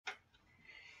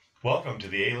Welcome to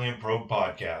the Alien Probe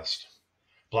Podcast.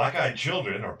 Black-eyed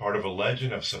children are part of a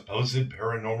legend of supposed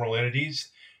paranormal entities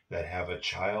that have a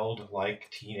childlike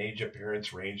teenage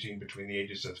appearance ranging between the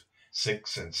ages of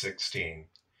 6 and 16.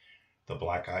 The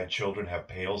black-eyed children have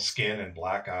pale skin and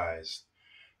black eyes,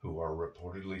 who are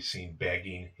reportedly seen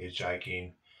begging,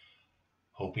 hitchhiking,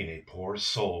 hoping a poor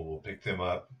soul will pick them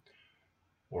up,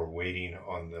 or waiting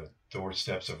on the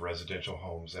doorsteps of residential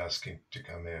homes asking to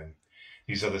come in.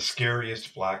 These are the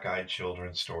scariest black-eyed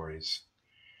children stories.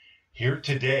 Here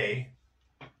today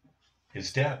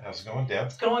is Deb. How's it going, Deb?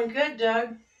 It's going good,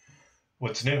 Doug.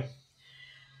 What's new?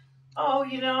 Oh,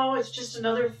 it's just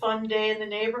another fun day in the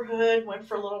neighborhood. Went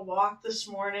for a little walk this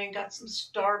morning, got some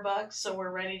Starbucks, so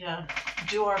we're ready to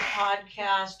do our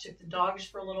podcast. Took the dogs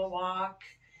for a little walk.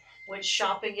 Went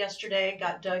shopping yesterday,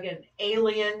 got Doug an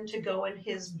alien to go in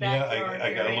his backyard. Yeah,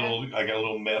 I got a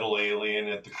little metal alien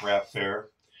at the craft fair.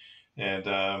 And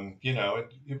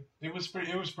it was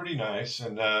pretty nice.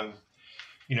 And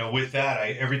with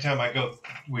that, every time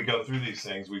we go through these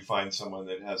things, we find someone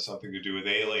that has something to do with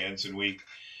aliens, and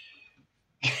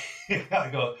I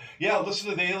go, yeah, listen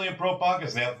to the Alien Pro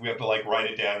podcast. And we have to write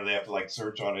it down, or they have to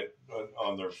search on it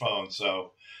on their phone.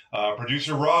 So,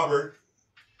 producer Robert,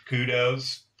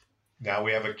 kudos. Now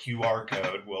we have a QR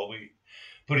code. Well,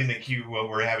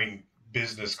 we're having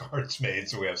business cards made,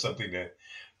 so we have something to.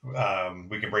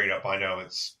 We can bring it up. I know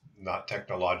it's not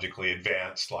technologically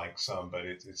advanced like some, but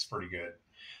it's pretty good.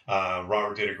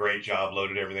 Robert did a great job,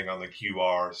 loaded everything on the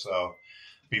QR, so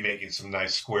be making some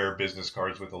nice square business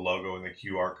cards with the logo and the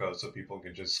QR code so people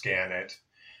can just scan it.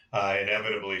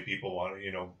 Inevitably, people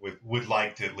would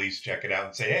like to at least check it out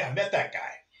and say, hey, I met that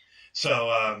guy.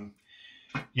 So,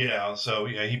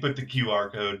 he put the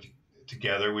QR code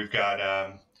together. We've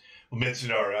got... We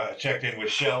mentioned our checked in with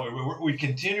Shell. We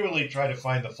continually try to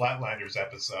find the Flatlanders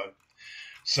episode.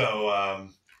 So,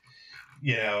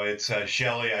 it's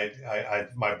Shelly.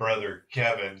 My brother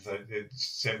Kevin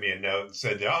sent me a note and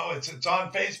said, "Oh, it's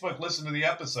on Facebook. Listen to the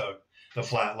episode, the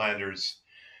Flatlanders."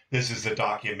 This is the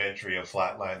documentary of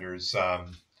Flatlanders,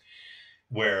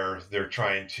 where they're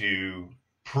trying to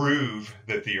prove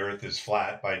that the Earth is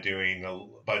flat by doing a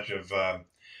bunch of.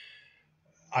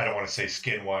 I don't want to say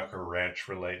Skinwalker Ranch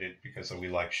related because we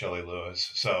like Shelley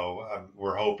Lewis. So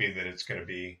we're hoping that it's going to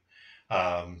be,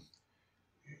 at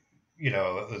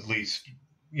least,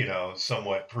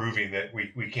 somewhat proving that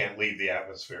we can't leave the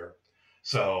atmosphere.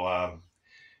 So,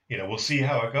 we'll see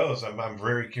how it goes. I'm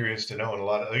very curious to know. And a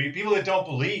lot of people that don't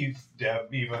believe,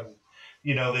 Deb, even,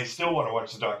 they still want to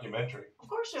watch the documentary. Of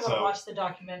course they want to watch the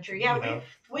documentary. Yeah,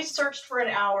 we searched for an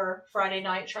hour Friday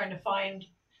night trying to find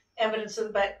evidence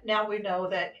of, but now we know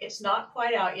that it's not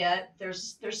quite out yet.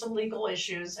 There's some legal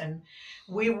issues, and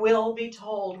we will be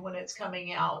told when it's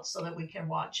coming out so that we can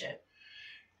watch it.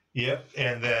 Yep,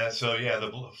 and the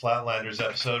Flatlanders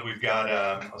episode, we've got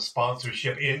a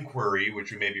sponsorship inquiry,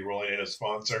 which we may be rolling in a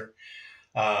sponsor.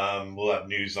 We'll have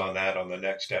news on that on the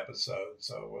next episode,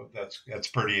 so that's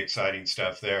pretty exciting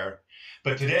stuff there.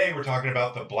 But today we're talking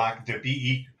about the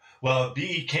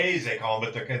BEKs, they call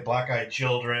them, but they're black-eyed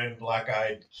children,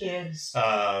 black-eyed kids.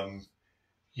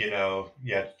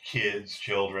 Kids,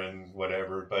 children,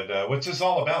 whatever. But what's this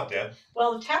all about, Deb?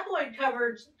 Well, the tabloid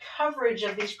coverage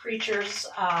of these creatures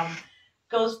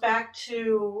goes back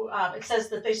to, it says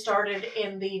that they started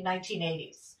in the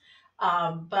 1980s.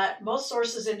 But most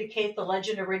sources indicate the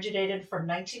legend originated from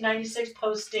 1996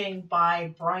 posting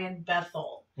by Brian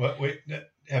Bethel. What? Wait,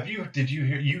 did you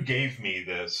hear? You gave me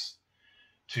this.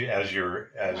 As your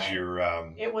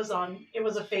it was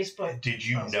a Facebook. Did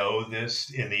you know this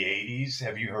in the 80s?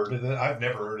 Have you heard of it? I've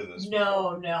never heard of this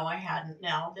before. No, I hadn't.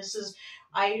 No,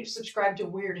 I subscribe to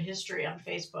Weird History on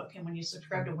Facebook, and when you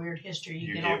subscribe to Weird History,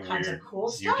 you get all kinds of cool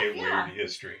stuff. You get Weird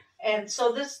History. And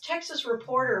so this Texas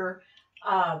reporter,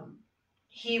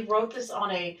 he wrote this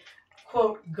on a,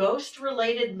 quote,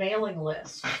 ghost-related mailing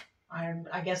list.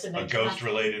 I guess in a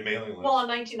ghost-related mailing list. Well, in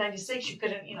 1996, you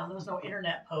couldn't. There was no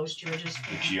internet post. You were just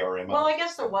GRMO. Well, I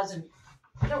guess there wasn't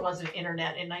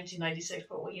internet in 1996,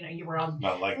 but you were on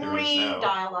not like there is now.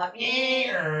 Dial-up,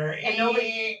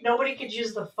 and nobody could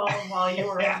use the phone while you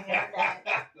were on the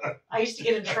internet. I used to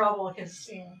get in trouble because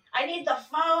I need the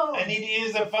phone. I need to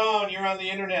use the phone. You're on the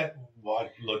internet.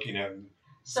 What? Looking at.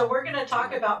 So we're going to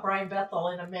talk about Brian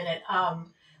Bethel in a minute,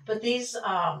 but these.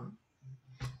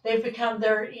 They've become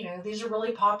these are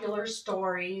really popular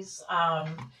stories.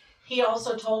 He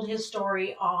also told his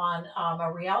story on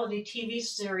a reality TV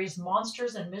series,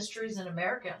 Monsters and Mysteries in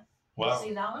America. Wow. You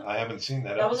seen that one? I haven't seen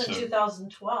that That episode. was in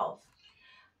 2012.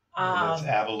 That's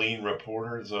Abilene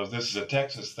Reporter. So this is a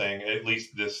Texas thing. At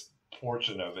least this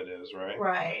portion of it is, right?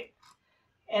 Right.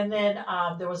 And then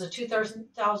there was a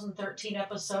 2013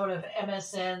 episode of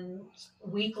MSN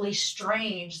Weekly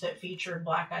Strange that featured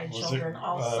black-eyed children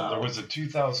also. There was a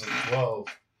 2012.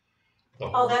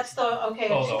 Oh, that's the, okay.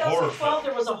 In Oh, the horror 2012, film.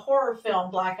 there was a horror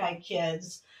film, Black-Eyed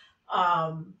Kids,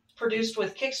 produced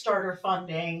with Kickstarter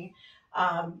funding.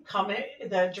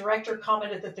 The director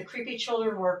commented that the creepy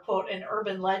children were, quote, an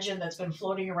urban legend that's been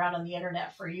floating around on the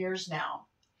internet for years now.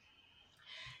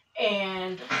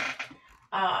 And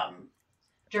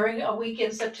during a week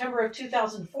in September of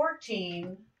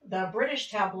 2014, the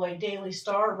British tabloid Daily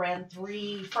Star ran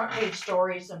 3 front-page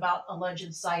stories about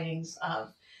alleged sightings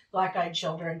of black-eyed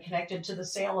children connected to the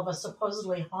sale of a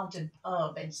supposedly haunted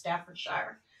pub in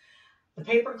Staffordshire. The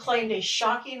paper claimed a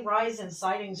shocking rise in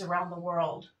sightings around the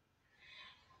world.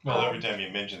 Well, every time you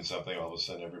mention something, all of a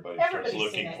sudden everybody starts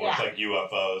looking for it. Yeah. It's like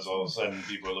UFOs. All of a sudden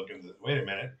people are looking, wait a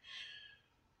minute.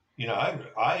 You know,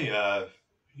 I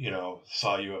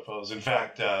saw UFOs. In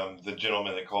fact, the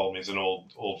gentleman that called me is an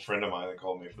old friend of mine that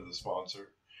called me for the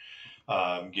sponsor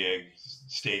gig,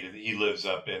 stated that he lives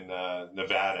up in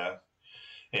Nevada.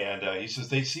 And he says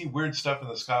they see weird stuff in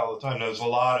the sky all the time. There's a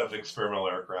lot of experimental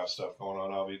aircraft stuff going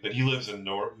on, obviously. But he lives in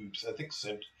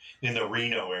in the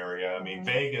Reno area. I mean,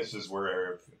 Vegas is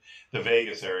the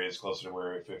Vegas area is closer to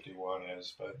where Area 51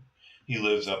 is. But he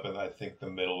lives up in, I think, the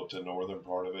middle to northern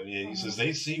part of it. And he says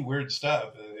they see weird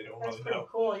stuff, and they don't really know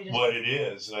what it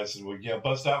is. And I said, well, yeah,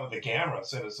 bust out with the camera,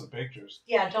 send us some pictures.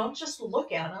 Yeah, don't just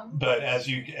look at them. But as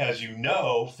you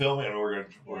know, filming, and we're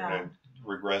gonna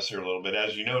regress here a little bit.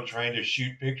 As you know, trying to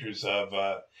shoot pictures of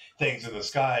things in the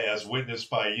sky, as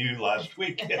witnessed by you last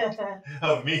weekend,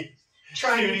 of me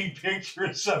shooting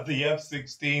pictures of the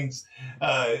F-16s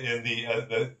in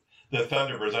the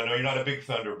Thunderbirds. I know you're not a big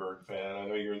Thunderbird fan. I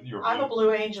know you're. I'm a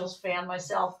Blue Angels fan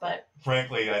myself, but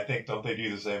frankly, I think don't they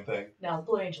do the same thing? No,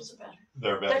 Blue Angels are better.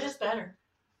 They're better. They're just better.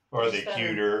 Or are they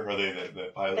cuter? Are they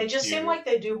the pilot? They just cuter? seem like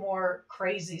they do more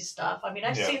crazy stuff. I mean,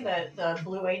 I've seen the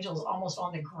Blue Angels almost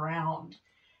on the ground.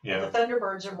 Yeah. And the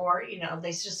Thunderbirds are more,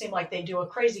 they just seem like they do a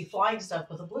crazy flying stuff.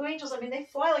 But the Blue Angels, I mean, they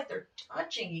fly like they're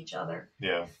touching each other.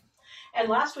 Yeah. And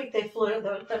last week the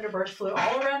Thunderbirds flew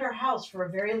all around our house for a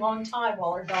very long time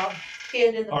while our dog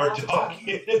hid in the bathroom. Our dog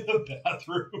hid in the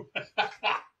bathroom.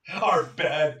 Our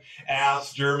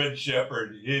bad-ass German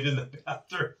Shepherd hid in the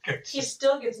bathroom. He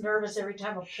still gets nervous every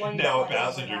time a plane. Now a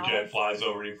passenger jet flies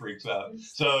over and he freaks out.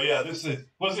 So yeah,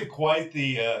 wasn't quite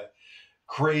the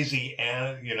crazy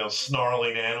and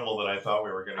snarling animal that I thought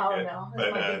we were going to get. No,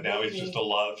 but now he's just a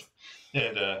love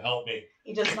and help me.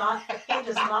 He does not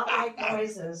like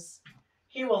noises.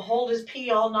 He will hold his pee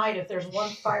all night if there's one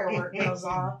firework goes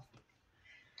off.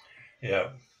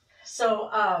 Yeah. So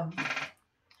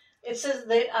it says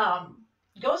that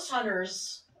ghost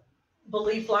hunters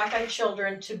believe black-eyed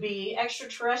children to be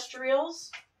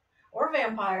extraterrestrials or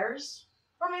vampires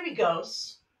or maybe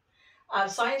ghosts.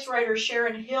 Science writer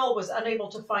Sharon Hill was unable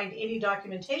to find any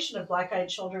documentation of black-eyed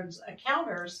children's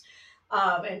encounters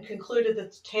and concluded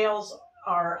that the tales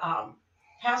are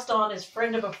passed on as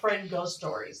friend of a friend ghost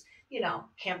stories.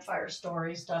 Campfire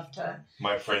story stuff to...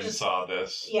 My friend saw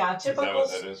this. Yeah,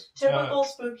 typical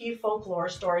spooky folklore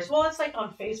stories. Well, it's like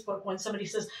on Facebook when somebody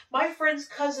says, my friend's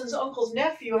cousin's uncle's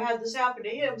nephew had this happen to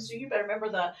him, so you better remember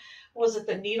the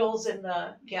needles in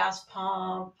the gas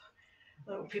pump?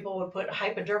 People would put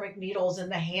hypodermic needles in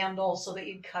the handle so that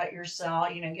you'd cut yourself,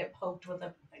 get poked with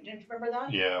a... Did you remember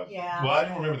that? Yeah. Yeah. Well, I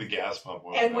don't remember the gas pump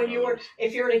one. And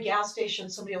if you're at a gas station,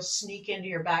 somebody will sneak into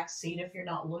your back seat if you're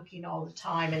not looking all the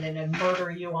time, and then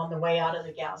murder you on the way out of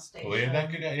the gas station. Well, yeah,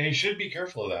 and you should be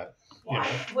careful of that. Why?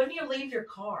 When do you leave your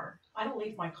car? I don't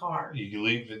leave my car. You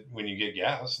leave it when you get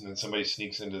gas, and then somebody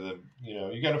sneaks into the.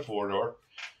 You got a 4-door.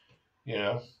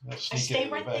 They'll sneak I stay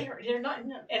into right the back. there. They're not,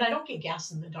 and I don't get gas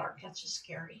in the dark. That's just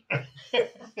scary.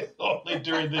 Only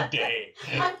during the day.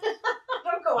 I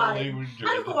don't go out. I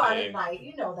don't go out at night.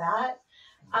 You know that.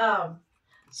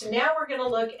 So now we're going to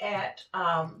look at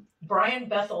Brian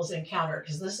Bethel's encounter,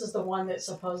 because this is the one that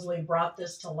supposedly brought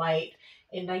this to light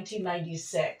in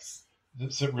 1996.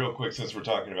 Real quick, since we're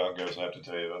talking about ghosts, I have to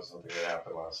tell you about something that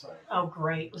happened last night. Oh,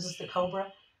 great. Was this the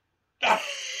Cobra?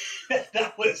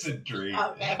 That was a dream.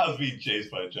 Okay. I was being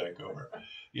chased by a giant cobra.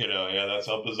 That's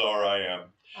how bizarre I am.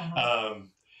 Uh-huh.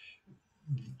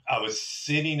 I was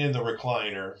sitting in the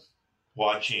recliner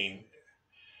watching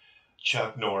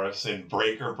Chuck Norris in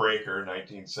Breaker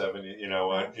 1970. You know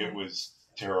what? Okay. It was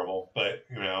terrible, but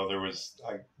there was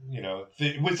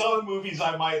it was on movies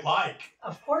I might like.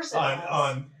 Of course it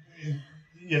on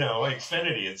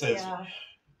Xfinity. It says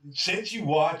since you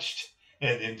watched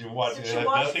and to watch Since it you had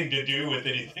watch- nothing to do with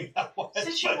anything I watched.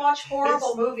 Since you but watch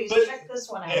horrible movies, but check this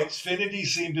one out. Xfinity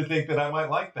seemed to think that I might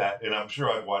like that, and I'm sure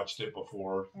I've watched it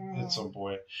before Mhm. at some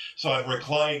point. So I'm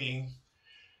reclining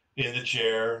in the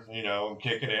chair, you know, I'm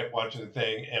kicking it, watching the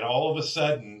thing, and all of a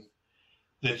sudden,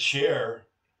 the chair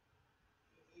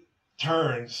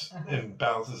turns and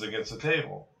bounces against the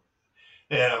table,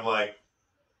 and I'm like,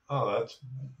 "Oh, that's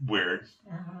weird."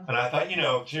 Uh-huh. And I thought, you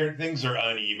know, things are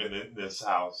uneven in this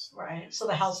house. Right. So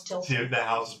the house tilts. See, the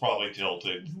house is probably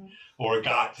tilted, Mhm. or it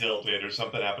got tilted, or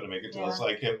something happened to make it tilt. It's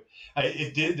like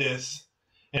it did this,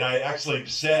 and I actually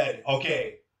said,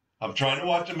 "Okay, I'm trying to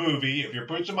watch a movie. If you're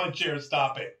pushing my chair,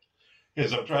 stop it,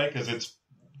 because it's,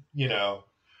 you know,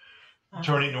 Uh-huh.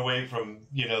 turning away from,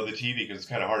 you know, the TV because it's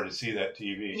kind of hard to see that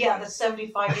TV." Yeah, the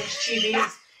 75-inch TV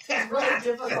is really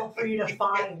difficult for you to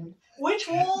find. Which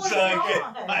wall is So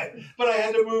it but I on?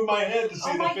 had to move my head to see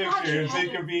Oh the my picture. God, you It was had to-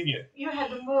 inconvenient. You had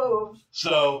to move.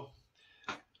 So,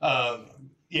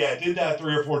 yeah, I did that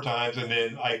 3 or 4 times, and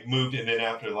then I moved, and then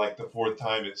after like the 4th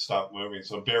time, it stopped moving.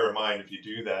 So bear in mind if you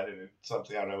do that, and it's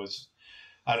something I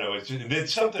don't know, and then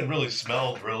something really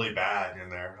smelled really bad in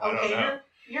there. I don't know.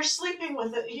 You're sleeping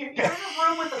with it. You're in a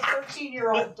room with a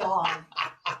 13-year-old dog.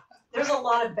 There's a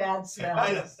lot of bad I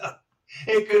smells. don't know.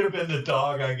 It could have been the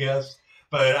dog, I guess,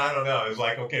 but I don't know. It was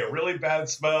like, okay, a really bad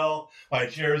smell. My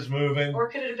chair's moving. Or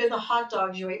could it have been the hot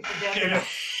dogs you ate for dinner?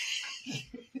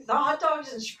 The hot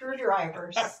dogs and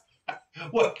screwdrivers.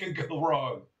 What could go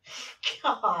wrong?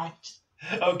 God.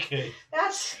 Okay.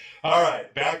 That's All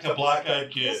right. Back to Black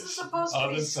Eyed Kids. This is supposed to On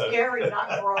be the set. scary,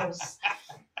 not gross.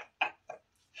 All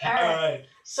All right. right.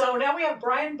 So now we have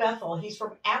Brian Bethel. He's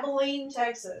from Abilene,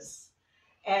 Texas.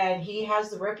 And he has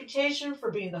the reputation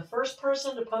for being the first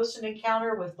person to post an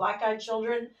encounter with black-eyed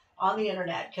children on the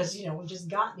internet. Because, you know, we just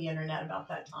got the internet about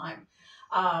that time.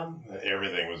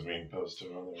 Everything was being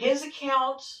posted on there. His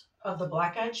account of the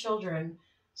black-eyed children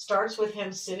starts with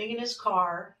him sitting in his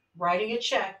car, writing a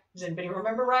check. Does anybody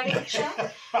remember writing a check?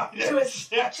 to his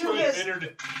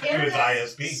internet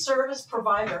ISP. service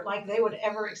provider, like they would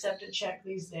ever accept a check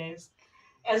these days.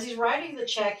 As he's writing the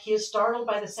check, he is startled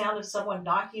by the sound of someone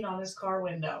knocking on his car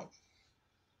window.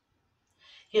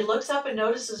 He looks up and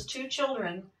notices 2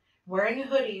 children wearing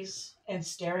hoodies and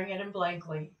staring at him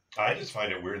blankly. I just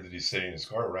find it weird that he's sitting in his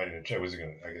car writing a check. Was he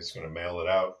going to, I guess, going to mail it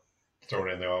out, throw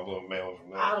it in the envelope, mail it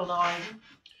from there? I don't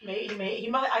know. He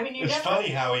might. I mean, you It's never. funny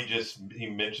how he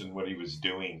mentioned what he was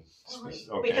doing. Okay,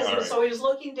 Because all right. so he was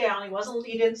looking down.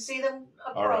 He didn't see them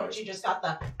All approach. right. He just got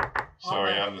the.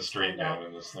 Sorry, on I'm the straight man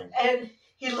in this thing. And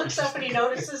he looks up and he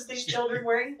notices these children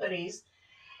wearing hoodies,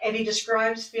 and he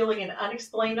describes feeling an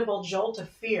unexplainable jolt of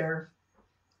fear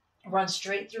run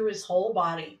straight through his whole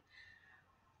body.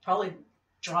 Probably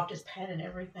dropped his pen and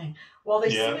everything. Well,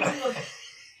 they seemingly look.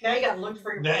 Now you got to look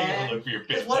for your Now you pen. got to look for your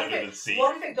pins What under if the seat.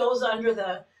 What if it goes under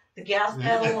the gas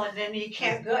pedal and then you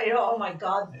can't go? You know, oh my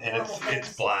God! And horrible it's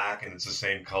things. black and it's the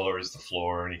same color as the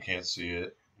floor and you can't see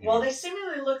it. You While know. they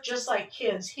seemingly looked just like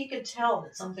kids, he could tell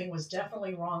that something was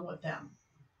definitely wrong with them.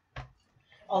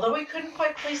 Although he couldn't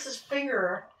quite place his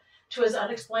finger to his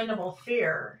unexplainable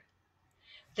fear,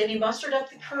 then he mustered up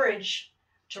the courage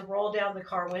to roll down the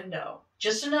car window,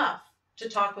 just enough to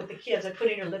talk with the kids. I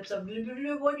put in your lips up,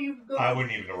 what do you go? I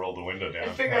wouldn't even have rolled the window down.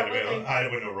 And figure out what I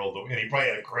wouldn't have rolled the window. And he probably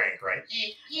had a crank, right?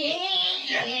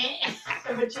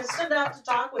 But just enough to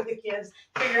talk with the kids,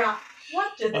 figure out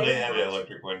what did Well, they they had want.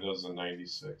 electric windows in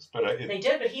 '96, but They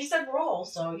did, but he said roll,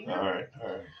 so you know.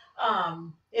 all right.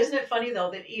 Isn't it funny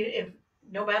though that if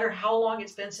no matter how long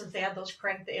it's been since they had those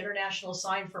crank the international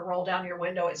sign for roll down your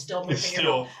window, it's still moving. It's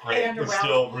still crank. hand It's around.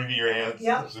 still moving your hands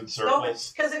Yep. in No,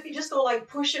 circles. because if you just go like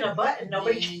pushing a button,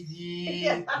 nobody.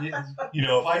 You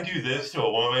know, if I do this to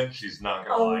a woman, she's not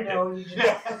gonna Oh like no, you just.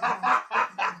 it.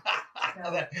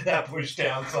 that push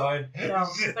down sign. No,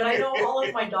 but I know all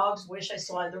of my dogs wish I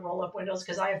still had the roll up windows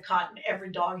because I have caught in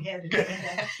every dog head.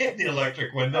 The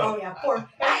electric window. Oh yeah, poor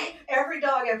every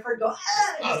dog I've heard go.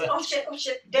 Oh shit,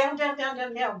 down.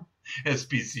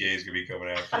 SPCA is gonna be coming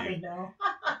after I you. know.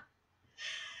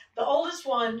 The oldest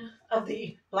one of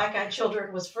the black-eyed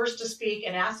children was first to speak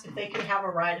and asked if they could have a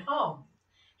ride home.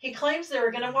 He claims they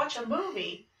were going to watch a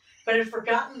movie, but had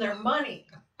forgotten their money.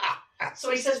 So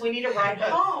he says we need a ride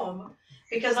home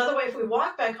because otherwise if we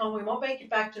walk back home, we won't make it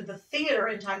back to the theater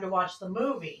in time to watch the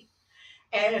movie.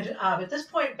 And at this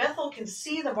point, Bethel can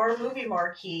see the movie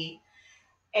marquee,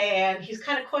 and he's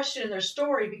kind of questioning their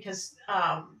story because...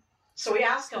 So we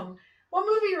asked them, what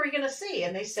movie are we going to see?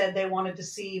 And they said they wanted to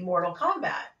see Mortal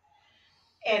Kombat.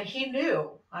 And he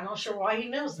knew. I'm not sure why he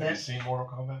knows Have you this. seen Mortal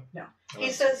Kombat? No. Oh, He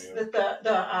says yeah. that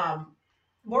the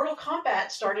Mortal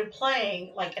Kombat started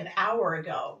playing like an hour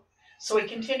ago. So he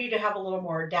continued to have a little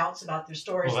more doubts about their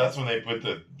stories. Well, that's when they put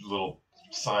the little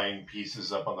sign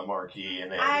pieces up on the marquee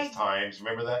and they had his times.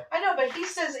 Remember that? I know, but he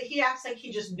says that he acts like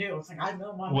he just knew. It's like, I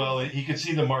know my. Well, he could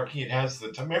see the marquee. It has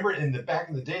the time. Remember, back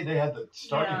in the day, they had the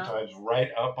starting times right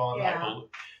up on. Yeah.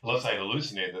 Unless I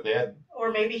hallucinated that they had.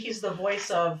 Or maybe he's the voice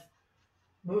of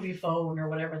Movie Phone or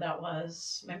whatever that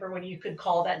was. Remember when you could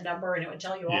call that number and it would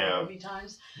tell you all the movie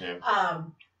times? Yeah.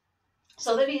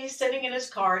 So then he's sitting in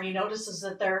his car and he notices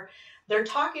that they're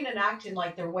talking and acting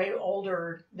like they're way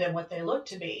older than what they look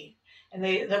to be. And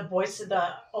the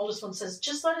oldest one says,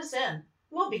 "Just let us in.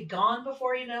 We'll be gone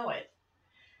before you know it.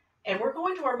 And we're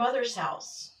going to our mother's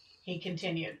house," he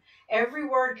continued. Every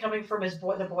word coming from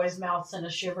the boy's mouth sent a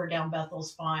shiver down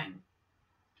Bethel's spine.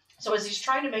 So as he's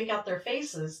trying to make out their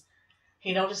faces,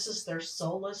 he notices their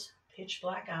soulless, pitch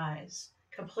black eyes,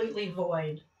 completely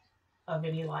void of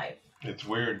any life. It's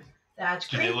weird. That's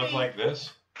creepy. Do they look like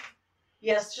this?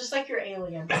 Yes, just like your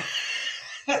alien.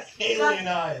 Alien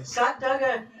eyes. Scott dug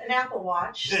an Apple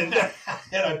Watch. And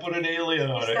I put an alien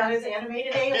on it. He's got his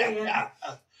animated alien.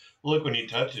 Look, when you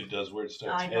touch it, it does weird stuff.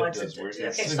 I know, it does weird.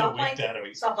 Okay, stop playing. At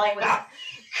me. Stop playing with that.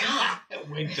 God. It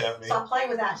winked at me. Stop playing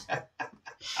with that.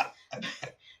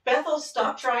 Bethel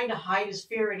stopped trying to hide his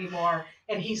fear anymore,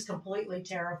 and he's completely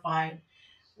terrified.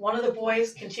 One of the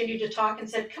boys continued to talk and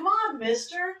said, "Come on,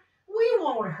 mister. We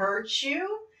won't hurt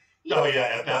you." Oh,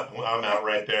 yeah, at that point, I'm out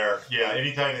right there. Yeah,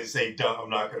 anytime they say, "I'm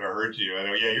not going to hurt you," I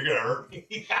know, yeah, you're going to hurt me.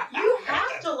 You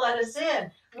have to let us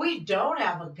in. We don't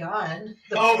have a gun.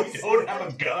 We don't have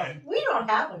a gun. We don't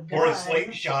have a gun. Or a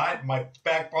slingshot in my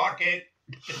back pocket.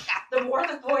 The more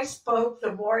the boy spoke,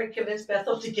 the more it convinced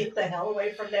Bethel to get the hell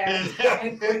away from there,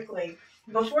 and quickly.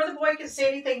 Before the boy could say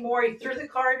anything more, he threw the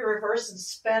car into reverse and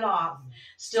sped off,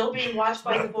 still being watched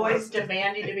by the boys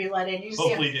demanding to be let in.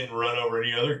 Hopefully he didn't run over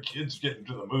any other kids getting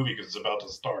to the movie because it's about to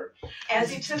start.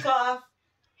 As he took off,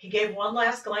 he gave one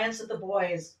last glance at the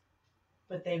boys,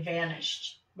 but they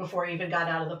vanished before he even got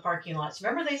out of the parking lots.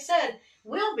 Remember they said,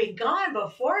 "We'll be gone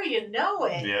before you know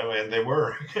it." Yeah, and they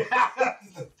were.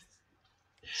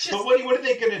 But what are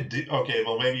they going to do? Okay,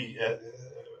 well,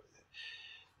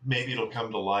 maybe it'll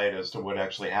come to light as to what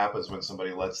actually happens when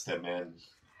somebody lets them in.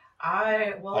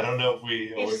 I don't know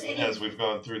if as we've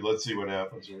gone through, let's see what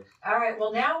happens here. All right,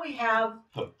 well, now we have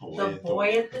the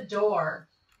boy at the door.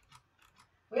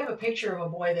 We have a picture of a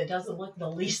boy that doesn't look the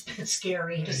least bit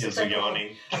scary. He's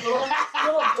yawning. Little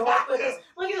dwarf with his,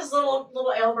 look at his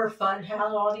little Elmer Fudd hat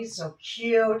on. He's so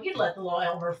cute. You'd let the little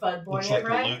Elmer Fudd boy Looks in, like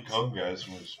right? the Luke Combs guys.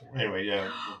 Anyway,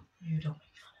 yeah. You don't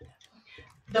make fun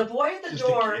of that boy. The boy at the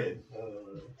door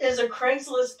is a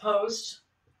Craigslist post.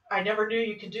 I never knew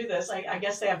you could do this. I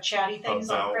guess they have chatty things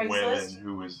about on Craigslist. Women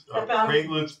who was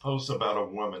Craigslist posts about a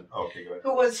woman. Okay, go ahead.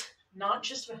 Who was not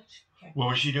just. Okay. What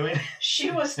was she doing? She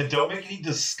was. And don't make any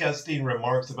disgusting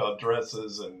remarks about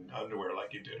dresses and underwear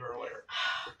like you did earlier.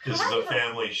 This is a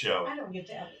family show. I don't get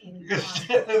to have any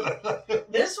fun.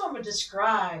 This woman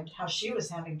described how she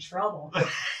was having trouble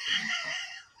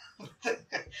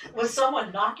with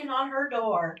someone knocking on her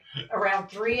door around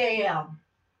 3 a.m.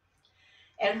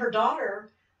 And her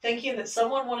daughter, thinking that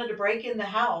someone wanted to break in the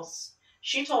house,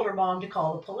 she told her mom to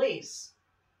call the police.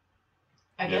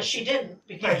 I guess she didn't,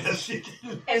 because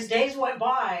as days went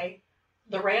by,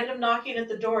 the random knocking at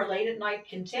the door late at night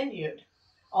continued.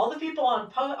 All the people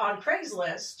on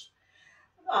Craigslist,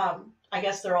 I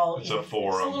guess they're all... It's a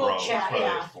forum, it's a little chat,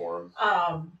 yeah. Forum.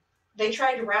 They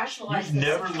tried to rationalize You've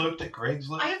never looked at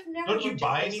Craigslist? I have never Don't you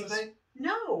buy anything?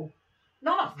 No.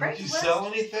 Not off Craigslist. Do you sell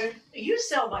anything? You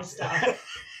sell my stuff.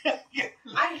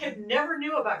 I had never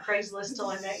knew about Craigslist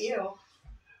till I met you.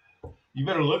 You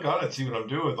better look on it and see what I'm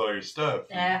doing with all your stuff.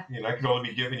 Yeah. You know, I could only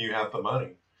be giving you half the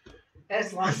money.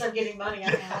 As long as I'm getting money,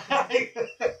 I'm happy.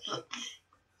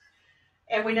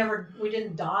 And we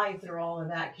didn't die through all of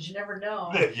that, because you never know.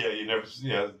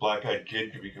 Yeah, black-eyed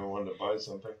kid could be wanting to buy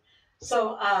something.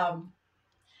 So,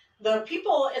 the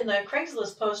people in the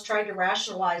Craigslist post tried to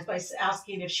rationalize by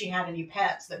asking if she had any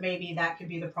pets, that maybe that could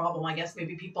be the problem. I guess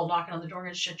maybe people knocking on the door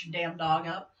and shut your damn dog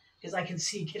up, because I can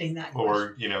see getting that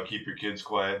question. Or, keep your kids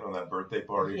quiet on that birthday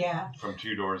party. Yeah. From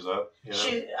 2 doors up.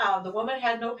 The woman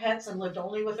had no pets and lived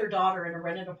only with her daughter in a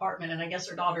rented apartment, and I guess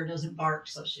her daughter doesn't bark,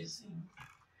 so she's...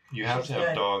 You have to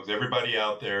have dogs. Everybody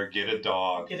out there, get a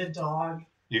dog. Get a dog.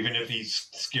 Even if he's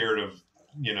scared of,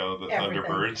 the Everything.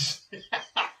 Thunderbirds.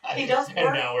 He does bark.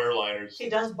 And now airliners. He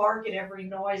does bark at every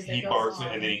noise that he goes barks on.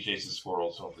 and then he chases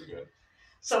squirrels, don't forget.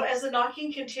 So as the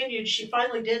knocking continued, she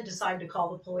finally did decide to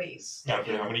call the police.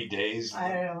 After how many days?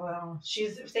 I don't know.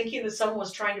 She's thinking that someone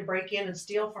was trying to break in and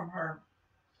steal from her.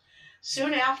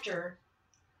 Soon after,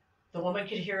 the woman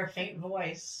could hear a faint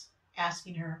voice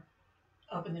asking her,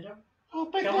 "Open the door.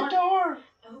 Open Come the on. door.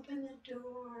 Open the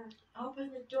door.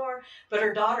 Open the door. But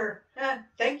her daughter,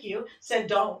 thank you, said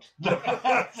don't.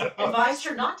 Advised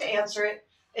her not to answer it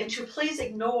and to please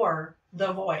ignore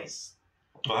the voice.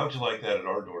 Well, how'd you like that at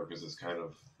our door? Because it's kind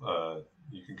of,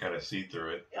 you can kind of see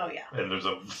through it. Oh, yeah. And there's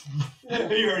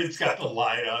you already it's got the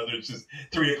light on. There's just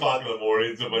 3 o'clock in the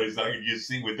morning. Somebody's knocking. You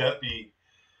see, would that be?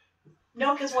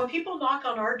 No, because when people knock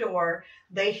on our door,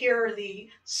 they hear the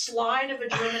slide of a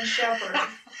German Shepherd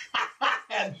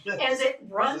as it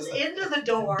runs into the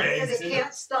door because it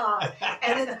can't stop.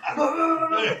 And then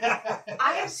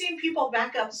I have seen people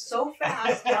back up so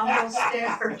fast down those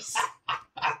stairs.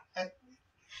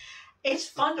 It's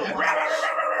fun to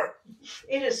watch.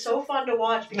 It is so fun to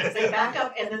watch because they back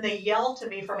up and then they yell to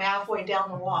me from halfway down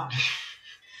the walk.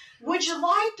 Would you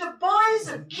like to buy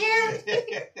some candy?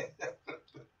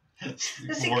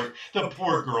 The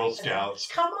poor Girl Scouts.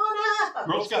 Come on up.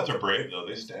 Girl Scouts are brave though.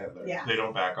 They stand there. Yeah. They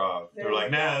don't back off. They're like,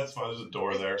 nah, that's fine. There's a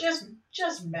door there.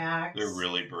 Just Max. They're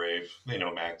really brave. They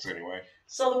know Max anyway.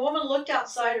 So the woman looked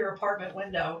outside her apartment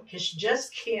window because she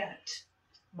just can't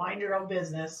mind her own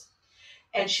business.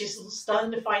 And she's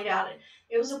stunned to find out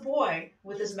it was a boy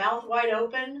with his mouth wide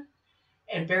open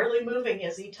and barely moving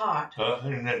as he talked.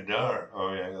 In that door.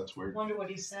 Oh, yeah, that's I weird. wonder what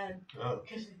he said. Oh,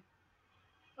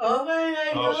 Oh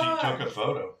my God. she took a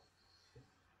photo.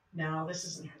 No,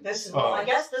 well, I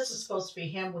guess this is supposed to be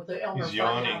him with the Elmer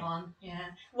Fudd hat on. Yeah.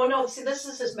 Well, no, see, this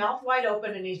is his mouth wide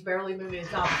open and he's barely moving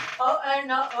his mouth. It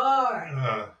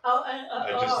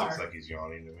just looks like he's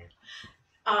yawning to me.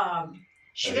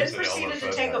 She That then is an proceeded Elmer to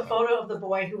Fudd take a hat. photo of the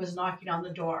boy who was knocking on the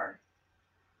door.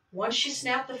 Once she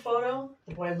snapped the photo,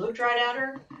 the boy looked right at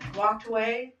her, walked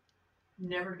away,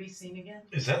 never to be seen again.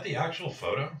 Is that the actual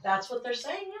photo? That's what they're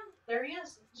saying, yeah. There he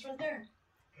is. He's right there.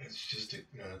 It's just,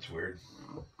 it's weird.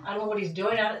 I don't know what he's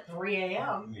doing out at 3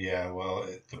 a.m. Yeah, well,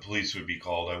 the police would be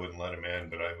called. I wouldn't let him in,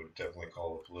 but I would definitely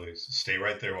call the police. Stay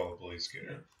right there while the police get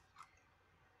here.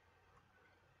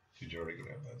 Did you already get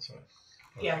out that side?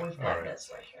 Okay. Yeah, we've All got right.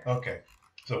 this right here. Okay.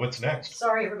 So what's next?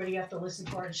 Sorry, everybody, you have to listen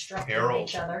to our instructions of Harold.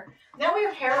 each other. Now we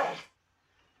have Harold.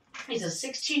 He's a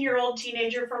 16-year-old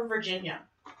teenager from Virginia.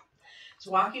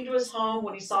 He's walking to his home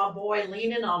when he saw a boy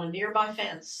leaning on a nearby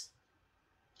fence.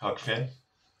 Huck Finn?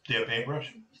 Do you have a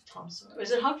paintbrush? Tom Sawyer.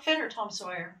 Is it Huck Finn or Tom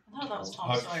Sawyer? I thought that was Tom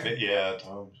Huck Sawyer. Finn, yeah,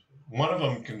 Tom. One of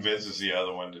them convinces the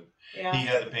other one to. Yeah. He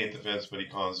had to paint the fence, but he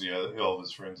calls all of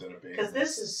his friends in a paint. Because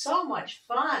this is so much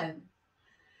fun.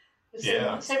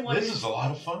 The same one this who, is a lot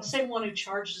of fun. Same one who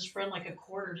charged his friend like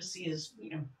 $1 to see his,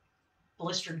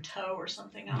 blistered toe or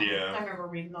something. Yeah. I remember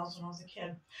reading those when I was a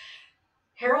kid.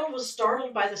 Harold was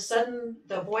startled by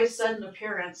the boy's sudden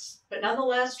appearance, but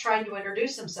nonetheless tried to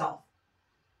introduce himself.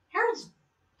 Harold's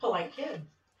a polite kid.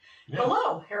 Yeah.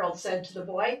 Hello, Harold said to the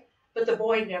boy, but the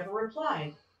boy never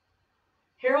replied.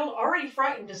 Harold, already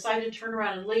frightened, decided to turn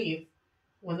around and leave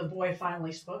when the boy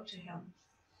finally spoke to him.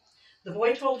 The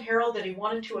boy told Harold that he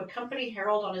wanted to accompany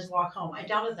Harold on his walk home. I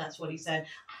doubted that's what he said.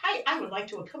 I would like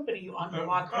to accompany you on your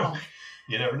walk home.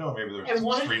 You never know. Maybe they're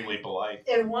extremely polite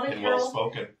and wanted and Harold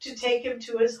well-spoken. to take him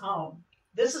to his home.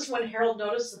 This is when Harold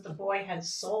noticed that the boy had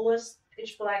soulless,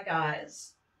 pitch-black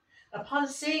eyes. Upon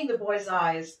seeing the boy's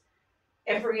eyes,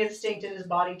 every instinct in his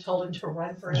body told him to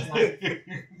run for his life.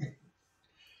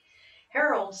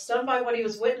 Harold, stunned by what he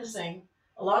was witnessing,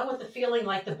 along with the feeling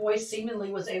like the boy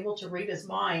seemingly was able to read his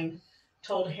mind,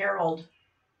 told Harold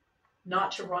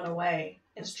not to run away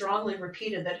and strongly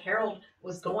repeated that Harold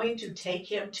was going to take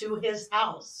him to his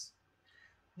house.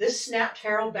 This snapped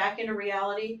Harold back into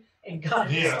reality and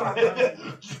got him to start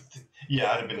running.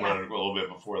 Yeah, I'd have been running a little bit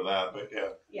before that, but yeah.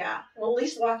 Yeah, well, at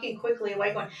least walking quickly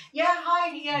away, going, yeah,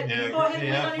 hi, you go ahead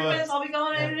and lean on your fence, I'll be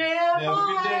going in there, Have a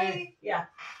good bye. day. Yeah.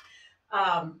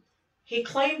 He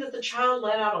claimed that the child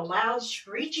let out a loud,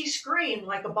 screechy scream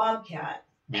like a bobcat.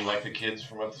 You mean like the kids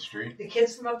from up the street? The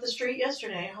kids from up the street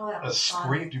yesterday. Oh, that A was fun.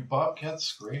 scream? Do bobcats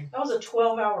scream? That was a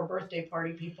 12-hour birthday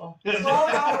party, people. 12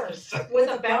 hours with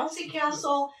a bouncy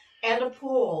castle and a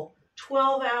pool.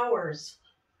 12 hours.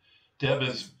 Deb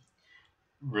is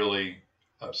really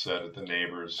upset at the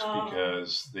neighbors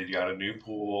because they got a new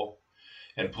pool,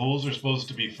 and pools are supposed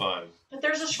to be fun. But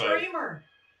there's a screamer.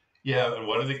 Yeah, and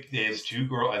one of the they has 2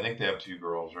 girls. I think they have 2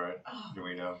 girls, right? Oh, Do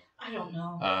we know? I don't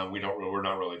know. We're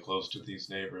not really close to these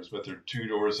neighbors, but they're 2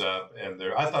 doors up, and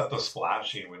I thought the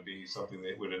splashing would be something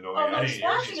that would annoy me. Oh, I no, didn't hear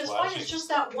any splashing is fine. It's just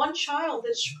that one child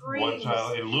that screams. One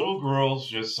child, and little girls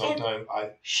just sometimes.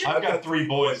 I've got 3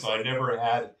 boys, so I never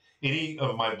had any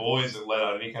of my boys that let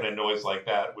out any kind of noise like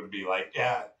that would be like,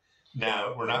 yeah,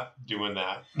 no, we're not doing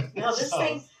that. No, this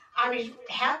thing. I mean,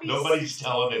 Happy. Nobody's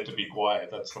telling it to be quiet.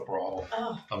 That's the problem.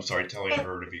 Oh. I'm sorry, telling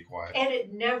her to be quiet. And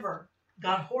it never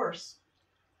got hoarse.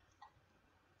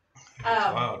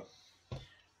 That's loud.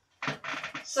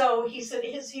 So he said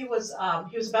he was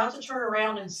about to turn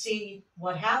around and see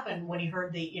what happened when he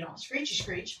heard the screechy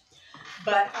screech,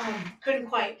 but couldn't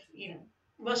quite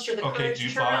muster the courage Do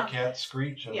to turn around. bobcats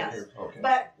screech? Yes. Okay.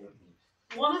 But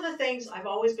one of the things I've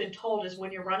always been told is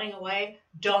when you're running away,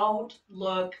 don't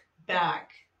look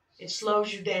back. It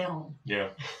slows you down. Yeah.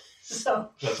 So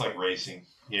that's like racing.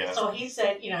 Yeah. So he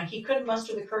said, he couldn't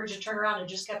muster the courage to turn around and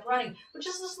just kept running, which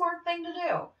is the smart thing to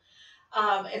do.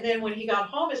 And then when he got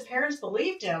home, his parents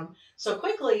believed him. So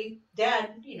quickly,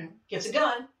 Dad, gets a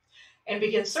gun and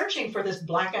begins searching for this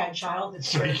black-eyed child.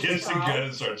 So he gets a gun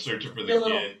and starts searching for the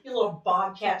kid. Your little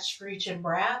bobcat screeching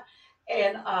brat.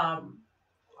 And I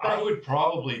would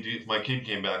probably do, if my kid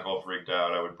came back all freaked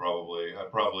out, I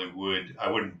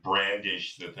wouldn't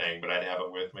brandish the thing, but I'd have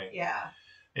it with me. Yeah.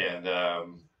 And,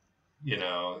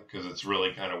 because it's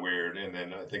really kind of weird. And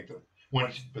then I think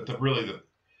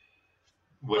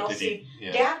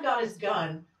Dad got his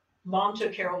gun. Mom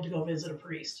took Carol to go visit a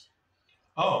priest.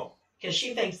 Oh. Because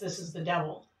she thinks this is the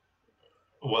devil.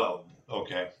 Well,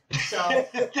 okay. So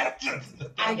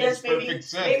I guess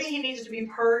maybe he needs to be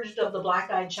purged of the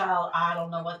black-eyed child. I don't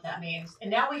know what that means.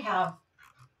 And now we have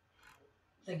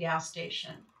the gas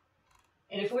station.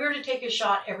 And if we were to take a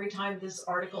shot every time this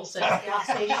article says gas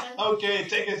station, okay,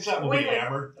 take a shot. We'll be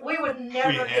hammered. We would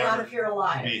never get out of here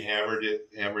alive. Be hammered at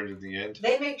the end.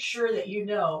 They make sure that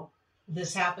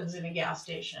this happens in a gas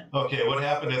station. Okay, what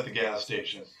happened at the gas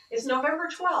station? It's November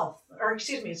 12th,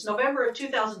 it's November of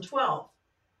 2012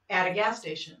 at a gas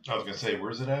station. I was going to say,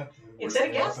 where's it at? It's at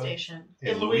a gas station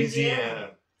in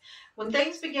Louisiana. When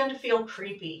things began to feel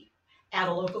creepy at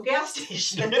a local gas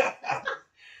station.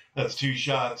 That's 2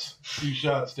 shots. 2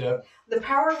 shots, Deb. The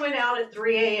power went out at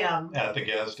 3 a.m. At the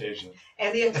gas station.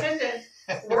 And the attendant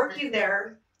working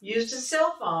there used his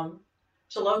cell phone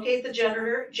to locate the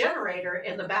generator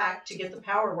in the back to get the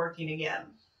power working again.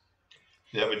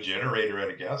 They have a generator at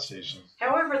a gas station.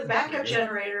 However, the backup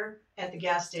generator at the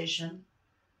gas station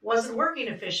wasn't working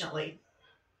efficiently.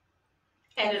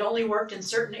 And it only worked in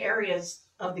certain areas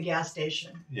of the gas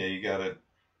station. Yeah, you got to,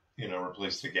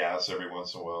 replace the gas every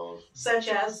once in a while. Such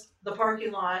as the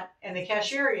parking lot and the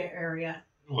cashier area.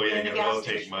 Well, you ain't going to really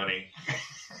take money.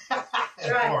 That's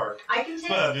right. Park. I can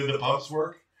take did the pumps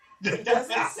work? It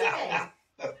doesn't say.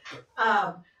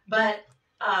 But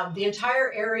the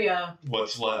entire area.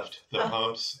 What's left? The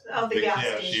pumps, of the gas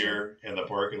cashier, station, and the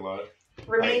parking lot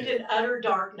remained in utter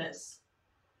darkness.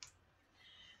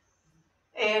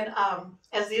 And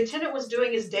as the attendant was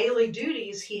doing his daily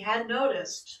duties, he had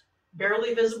noticed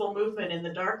barely visible movement in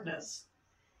the darkness.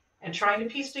 And trying to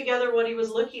piece together what he was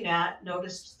looking at,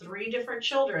 noticed 3 different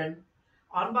children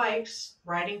on bikes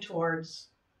riding towards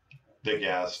the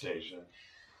gas station.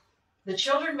 The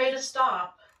children made a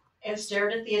stop and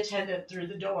stared at the attendant through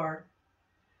the door.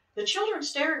 The children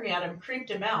staring at him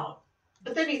creeped him out,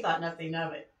 but then he thought nothing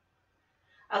of it.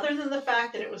 Other than the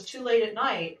fact that it was too late at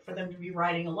night for them to be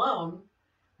riding alone.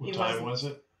 What time was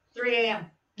it? 3 a.m.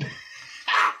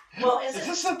 Well, is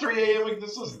this at 3 a.m.?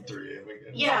 This wasn't 3 a.m.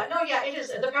 again. Yeah, it is.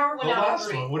 The power went out at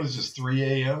 3. One, what is this, 3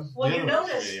 a.m.? Well, you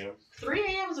notice 3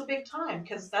 a.m. is a big time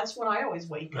because that's when I always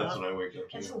wake up. That's when I wake up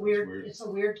too. It's a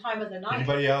weird time of the night.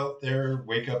 Anybody out there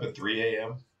wake up at 3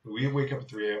 a.m.? We wake up at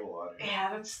 3 a.m. a lot.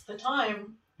 Yeah, that's the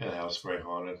time. Yeah, the house is probably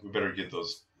haunted. We better get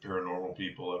those paranormal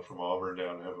people up from Auburn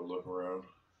down and have a look around.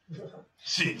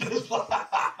 See if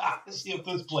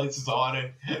this place is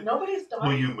haunted. Nobody's died.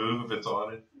 Will you move if it's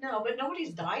haunted? No, but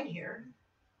nobody's died here.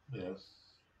 Yeah.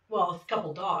 Well, a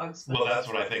couple dogs. Well, that's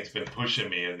what I think's been pushing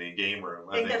me in the game room.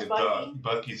 I think that's Bucky?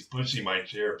 Bucky's pushing my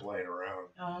chair playing around.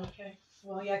 Oh, okay.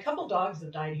 Well, yeah, a couple dogs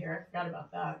have died here. I forgot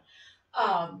about that.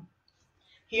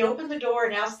 He opened the door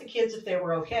and asked the kids if they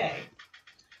were okay.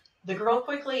 The girl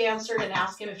quickly answered and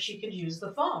asked him if she could use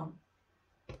the phone.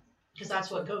 Because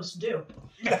that's what ghosts do.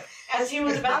 As he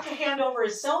was about to hand over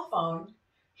his cell phone,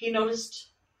 he noticed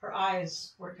her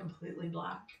eyes were completely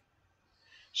black.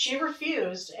 She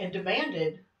refused and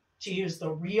demanded to use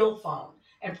the real phone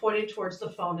and pointed towards the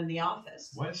phone in the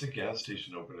office. Why is the gas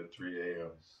station open at 3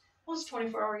 a.m.? Well, it's a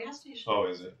 24-hour gas station. Oh,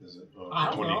 is it? Oh, I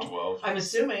don't 2012? know. I'm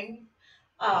assuming.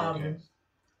 Okay.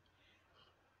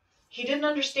 He didn't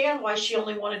understand why she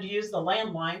only wanted to use the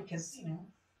landline because,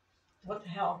 what the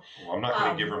hell. Well, I'm not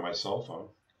going to give her my cell phone.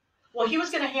 Well, he was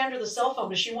going to hand her the cell phone,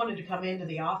 but she wanted to come into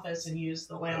the office and use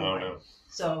the landline. Oh, no.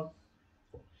 So,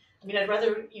 I'd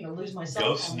rather, lose my cell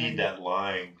phone. Ghosts need that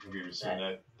line. Have you ever seen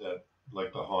that,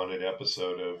 like the haunted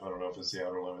episode of, I don't know if it's The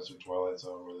Outer Limits or Twilight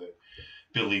Zone, where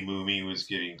Billy Mooney was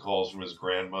getting calls from his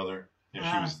grandmother and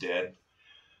she was dead.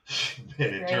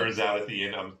 And it Right. turns out at the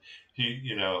end,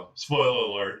 spoiler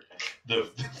alert, the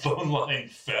phone line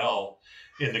fell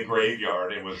in the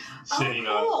graveyard and was sitting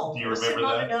cool. on. Do you remember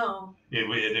that? No.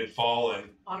 It had fallen.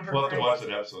 On her We'll have to grave. watch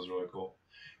that episode. It's really cool.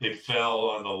 It fell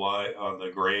on the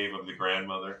grave of the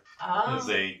grandmother. Oh,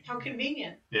 how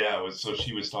convenient. Yeah, it was. So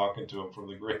she was talking to him from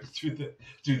the grave through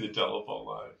the telephone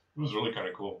line. It was really kind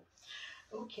of cool.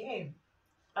 Okay.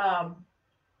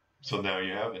 So now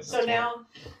you have it. So now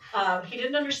he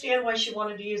didn't understand why she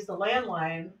wanted to use the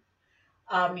landline.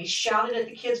 He shouted at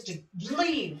the kids to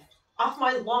leave off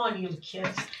my lawn, you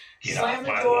kids. Get Slammed off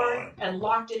the my door lawn. and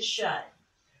locked it shut.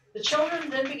 The children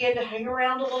then began to hang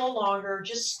around a little longer,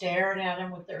 just staring at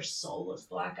him with their soulless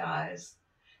black eyes.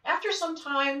 After some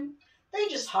time, they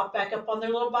just hopped back up on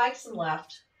their little bikes and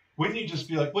left. Wouldn't you just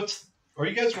be like, are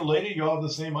you guys related? You all have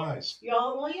the same eyes.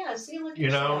 Y'all, well, yeah, see, look at You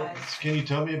know, eyes. can you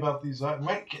tell me about these eyes?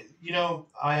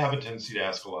 I have a tendency to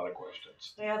ask a lot of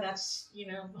questions. Yeah, that's,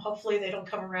 hopefully they don't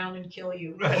come around and kill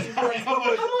you. Right. Like, come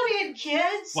on in,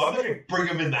 kids. Well, I'm going to bring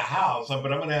them in the house,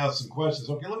 but I'm going to ask some questions.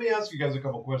 Okay, let me ask you guys a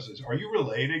couple questions. Are you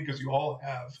related? Because you all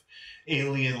have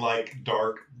alien-like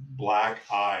dark black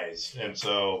eyes. And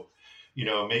so,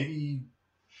 maybe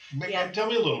tell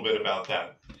me a little bit about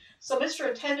that. So Mr.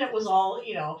 Attendant was all,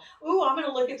 ooh, I'm going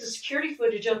to look at the security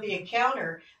footage of the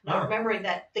encounter, not remembering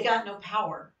that they got no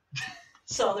power.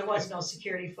 So there was no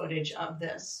security footage of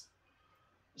this.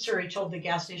 Sure, he told the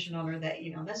gas station owner that,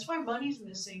 that's why money's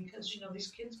missing, because, these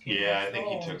kids can't. Yeah, I think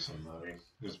he took some money.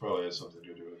 This probably has something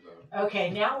to do with that. Okay,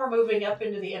 now we're moving up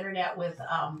into the internet with,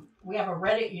 we have a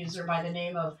Reddit user by the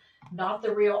name of Not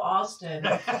the Real Austin.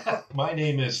 My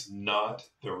name is Not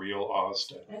the Real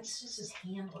Austin. That's just his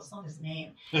handle, it's not his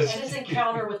name. And his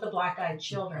encounter with the black-eyed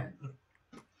children.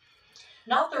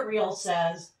 Not the Real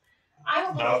says,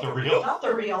 Not the Real. Not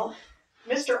the Real.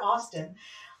 Mr. Austin,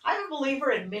 I'm a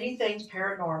believer in many things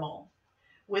paranormal.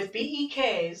 With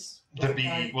BEKs. The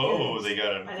B. Whoa, they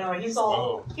got him. I know, he's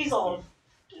all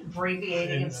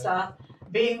abbreviating and stuff.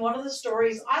 Being one of the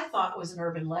stories I thought was an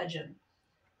urban legend.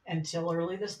 Until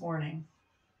early this morning.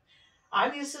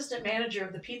 I'm the assistant manager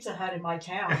of the Pizza Hut in my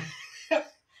town.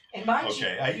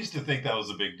 Okay, I used to think that was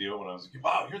a big deal when I was a kid.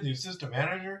 Wow, you're the assistant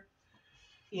manager?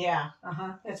 Yeah,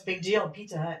 that's a big deal,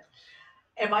 Pizza Hut.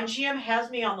 And my GM has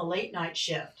me on the late night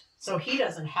shift, so he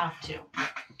doesn't have to.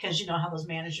 Because you know how those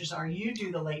managers are. You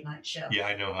do the late night shift. Yeah,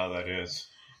 I know how that is.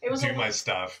 It was my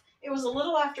stuff. It was a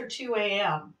little after 2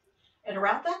 a.m. And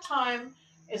around that time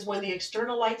is when the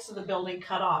external lights of the building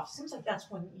cut off. Seems like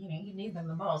that's when you need them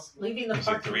the most. Leaving the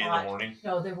parking lot. 3 in the morning?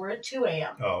 No, they were at 2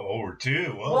 a.m. Oh, over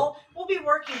 2. Well, we'll be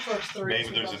working towards 3.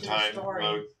 Maybe there's a time.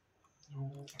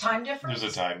 Time difference?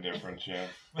 There's a time difference, yeah.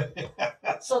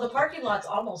 So the parking lot's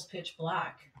almost pitch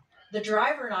black. The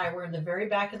driver and I were in the very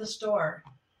back of the store,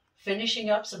 finishing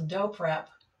up some dough prep.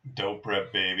 Dough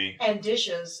prep, baby. And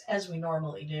dishes, as we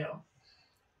normally do.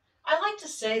 I like to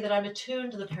say that I'm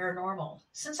attuned to the paranormal,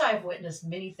 since I have witnessed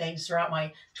many things throughout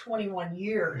my 21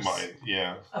 years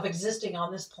of existing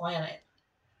on this planet.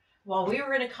 While we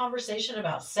were in a conversation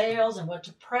about sales and what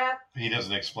to prep... He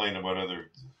doesn't explain about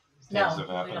other things that have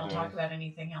happened. We don't talk about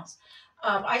anything else.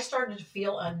 I started to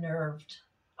feel unnerved.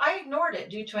 I ignored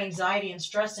it due to anxiety and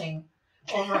stressing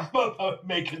over... about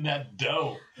making that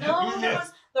dough. No,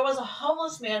 there was a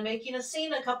homeless man making a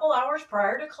scene a couple hours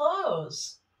prior to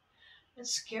close.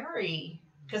 It's scary,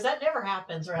 because that never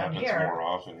happens around here. Happens more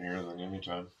often here than any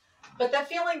time. But that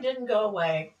feeling didn't go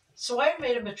away, so I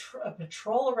made a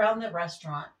patrol around the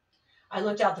restaurant. I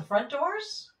looked out the front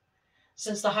doors,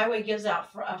 since the highway gives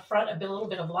out front a little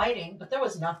bit of lighting, but there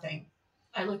was nothing.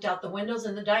 I looked out the windows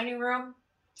in the dining room,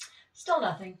 still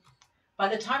nothing. By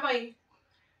the time I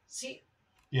see...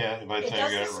 Yeah, by the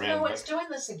time you got it ran No, it's doing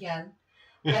this again.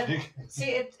 And see,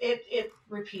 it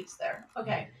repeats there.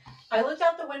 Okay. I looked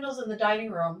out the windows in the dining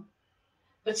room,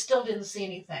 but still didn't see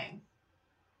anything.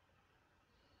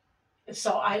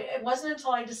 So it wasn't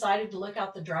until I decided to look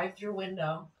out the drive-through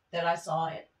window that I saw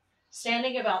it.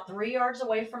 Standing about 3 yards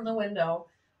away from the window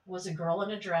was a girl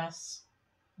in a dress,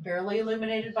 barely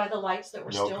illuminated by the lights that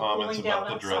were still cooling down outside. No comments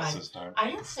about the dress this time. I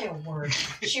didn't say a word.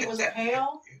 She was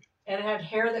pale and had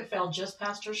hair that fell just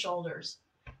past her shoulders.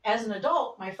 As an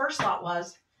adult, my first thought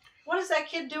was, what is that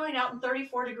kid doing out in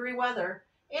 34-degree weather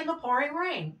in the pouring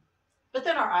rain? But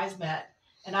then our eyes met,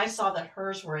 and I saw that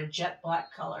hers were a jet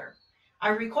black color. I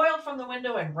recoiled from the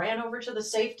window and ran over to the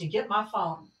safe to get my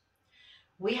phone.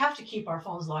 We have to keep our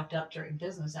phones locked up during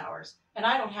business hours, and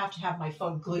I don't have to have my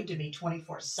phone glued to me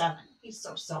 24/7. He's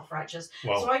so self-righteous.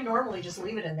 Well, so I normally just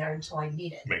leave it in there until I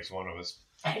need it. Makes one of us.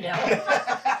 I know.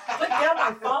 Put down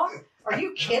my phone, Are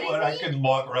you kidding But I me? couldn't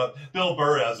walk around. Bill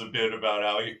Burr has a bit about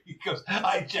how he goes,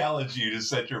 I challenge you to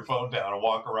set your phone down and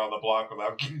walk around the block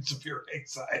without getting severe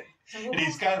anxiety. And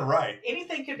he's kind of right.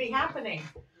 Anything could be happening.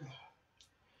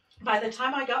 By the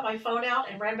time I got my phone out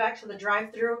and ran back to the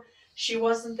drive-thru, she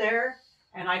wasn't there,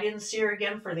 and I didn't see her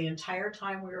again for the entire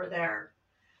time we were there.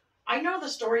 I know the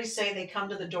stories say they come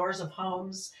to the doors of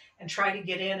homes and try to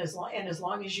get in, as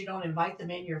long as you don't invite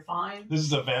them in, you're fine. This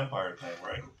is a vampire thing,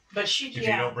 right? But she, If you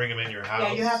don't bring them in your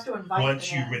house, you have to invite once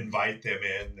them you in. invite them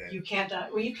in, then You can't.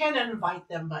 You can't invite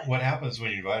them, but what happens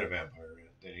when you invite a vampire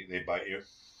in? They bite you.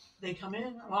 they come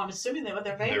in. Well, I'm assuming they're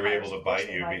vampires. They're able to Of course bite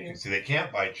they you bite because see, they can't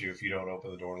bite you if you don't open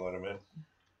the door and let them in.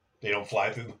 They don't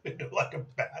fly through the window like a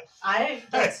bat. I'm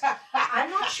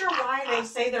not sure why they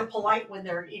say they're polite when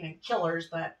they're killers,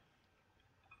 but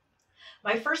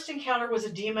my first encounter was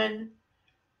a demon.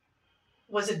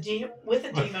 With a demon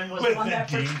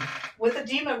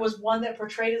was one that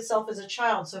portrayed itself as a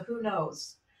child. So who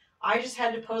knows? I just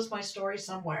had to post my story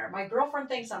somewhere. My girlfriend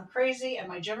thinks I'm crazy, and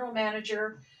my general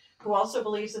manager, who also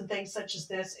believes in things such as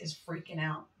this, is freaking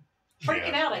out.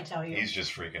 Freaking out, I tell you. He's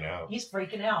just freaking out. He's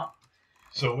freaking out.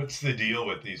 So what's the deal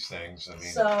with these things? I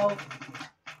mean,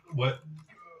 what?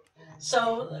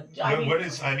 So what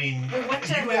is? I mean, we went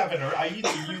to, you haven't, or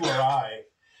either you or I,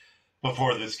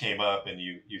 before this came up and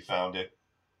you found it,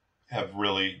 have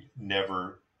really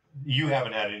never. You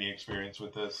haven't had any experience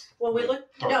with this. Well,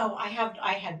 No, I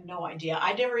had no idea.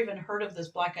 I never even heard of this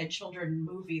Black Eyed Children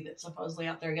movie that's supposedly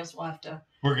out there. I guess we'll have to.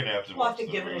 We're gonna have to. We'll have to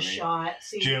give it a shot.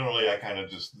 See. Generally, I kind of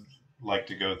just like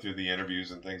to go through the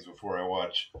interviews and things before I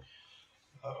watch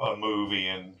a movie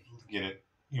and get it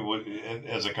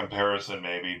as a comparison,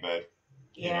 maybe. But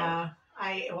yeah,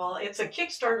 it's a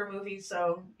Kickstarter movie,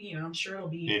 so I'm sure it'll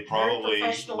be. It probably,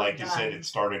 like you done. said, it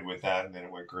started with that and then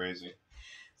it went crazy.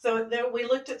 So then we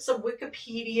looked at some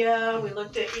Wikipedia. We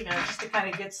looked at, just to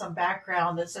kind of get some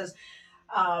background that says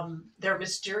they're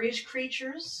mysterious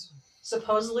creatures,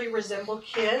 supposedly resemble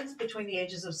kids between the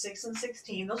ages of 6 and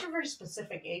 16. Those are very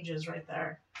specific ages right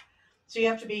there. So you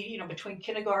have to be, between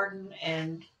kindergarten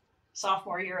and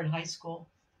sophomore year in high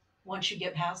school. Once you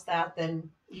get past that,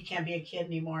 then you can't be a kid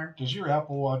anymore. Does your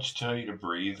Apple Watch tell you to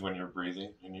breathe when you're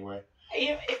breathing anyway?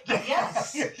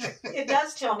 Yes, it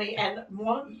does tell me. And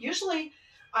usually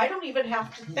I don't even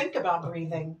have to think about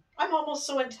breathing. I'm almost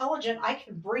so intelligent, I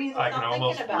can breathe without thinking about it.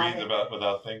 I can almost breathe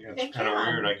without thinking. It's kind of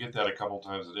weird. I get that a couple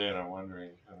times a day, and I'm wondering.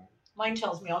 Mine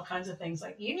tells me all kinds of things,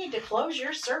 like, you need to close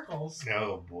your circles.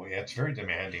 Oh, boy, that's very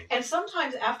demanding. And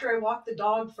sometimes after I walk the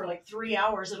dog for like 3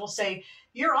 hours, it'll say,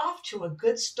 you're off to a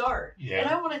good start. Yeah. And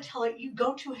I want to tell it, you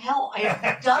go to hell. I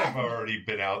am done. I've already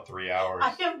been out 3 hours.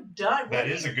 I am done. That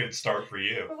is a good start for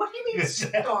you. What do you mean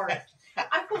start?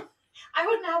 I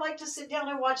would now like to sit down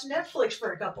and watch Netflix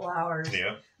for a couple hours.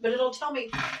 Yeah. But it'll tell me,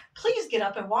 please get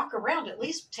up and walk around at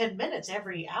least 10 minutes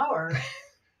every hour.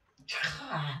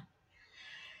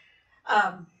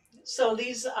 So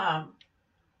these,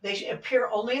 they appear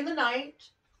only in the night.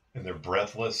 And they're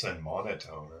breathless and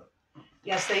monotone.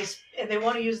 Yes, they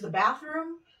want to use the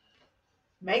bathroom,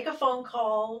 make a phone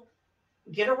call,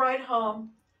 get a ride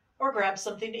home, or grab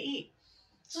something to eat.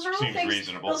 Those are all Seems things,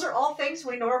 reasonable. Those are all things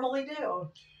we normally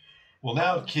do. Well,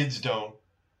 now kids don't.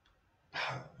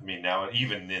 I mean, now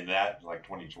even in that, like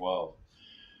 2012,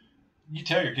 you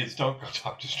tell your kids don't go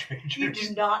talk to strangers. You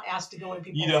do not ask to go in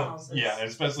people's houses. Yeah,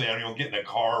 especially I don't get in a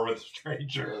car with a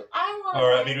stranger.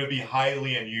 I mean, it would be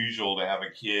highly unusual to have a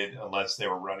kid unless they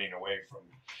were running away from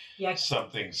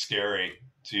something scary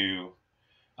to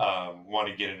want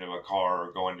to get into a car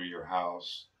or go into your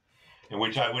house. In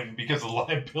which I wouldn't, because of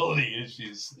liability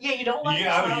issues. Yeah, you don't like.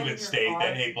 Yeah, I would even state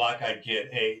that, hey, black-eyed kid,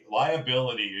 hey,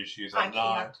 liability issues.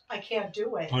 I can't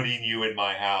do it. Putting you in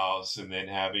my house and then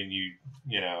having you,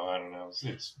 I don't know.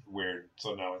 It's weird.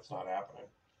 So no, it's not happening.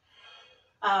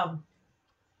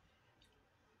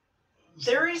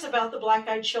 Theories about the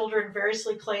Black-Eyed Children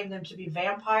variously claim them to be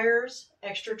vampires,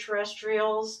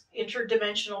 extraterrestrials,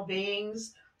 interdimensional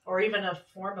beings, or even a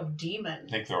form of demon. I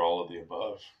think they're all of the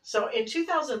above. So in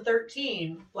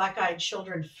 2013, Black-Eyed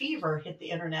Children fever hit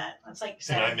the internet. That's like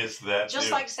and I missed that just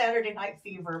too. like Saturday Night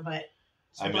Fever, but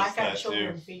Black-Eyed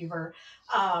Children fever.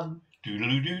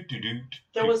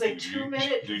 There was a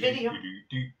 2-minute video.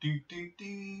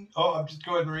 Oh, I'm just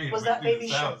going to read. Was that Baby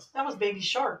Shark? That was Baby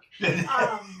Shark.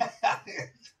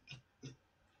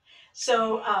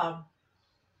 So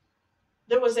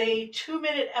there was a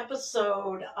 2-minute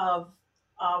episode of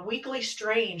Weekly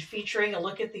Strange featuring a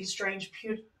look at these strange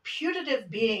putative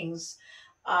beings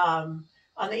on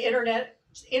the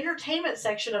entertainment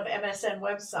section of MSN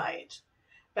website.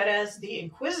 But as the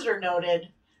Inquisitor noted,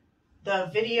 the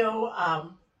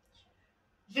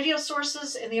Video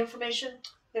sources and the information,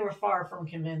 they were far from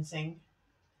convincing.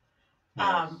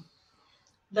 Yeah.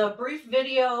 The brief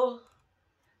video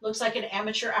looks like an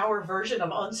amateur hour version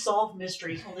of Unsolved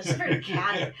Mysteries. Well, this is very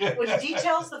catty, which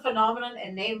details the phenomenon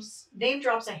and name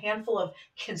drops a handful of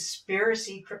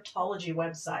conspiracy cryptology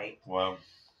website. Wow.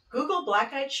 Google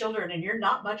black-eyed children and you're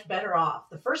not much better off.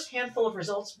 The first handful of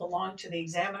results belong to the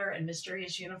Examiner and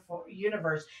Mysterious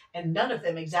Universe, and none of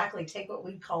them exactly take what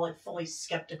we'd call a fully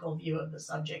skeptical view of the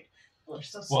subject.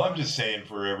 Well, I'm just saying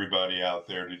for everybody out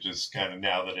there to just kind of,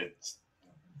 now that it's,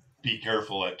 be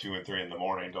careful at 2 and 3 in the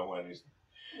morning. Don't let any.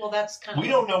 Well, that's kind of. We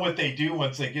don't know what they do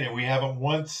once they get in. We haven't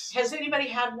once. Has anybody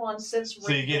had one since?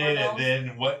 So you get in, and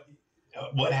then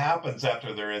what happens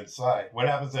after they're inside? What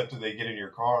happens after they get in your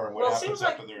car? And what happens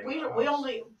after they're in your house?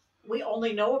 We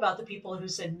only know about the people who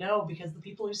said no, because the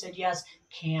people who said yes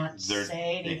can't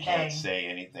say anything. They can't say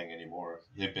anything anymore.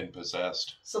 They've been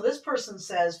possessed. So this person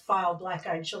says file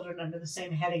black-eyed children under the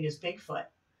same heading as Bigfoot.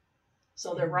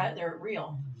 So they're right. They're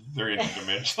real. They're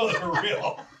interdimensional. They're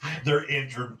real. They're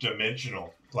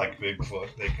interdimensional, like Bigfoot.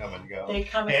 They come and go. They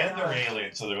come and go. They're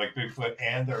aliens. So they're like Bigfoot,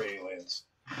 and they're aliens.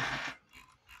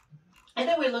 And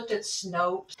then we looked at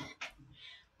Snopes.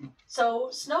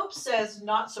 So Snopes says,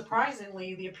 not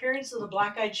surprisingly, the appearance of the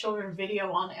Black-Eyed Children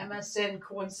video on MSN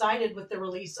coincided with the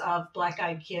release of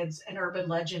Black-Eyed Kids, an urban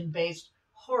legend-based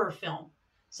horror film.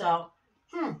 So,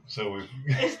 So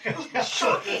it's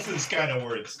shocking. This is kind of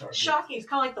where it started. Shocking. It's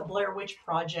kind of like the Blair Witch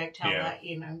Project, how that,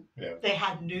 they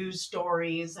had news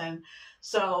stories. And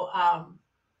so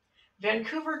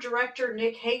Vancouver director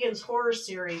Nick Hagan's horror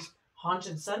series,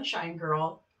 Haunted Sunshine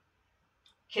Girl,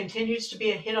 continues to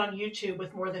be a hit on YouTube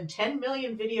with more than 10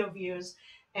 million video views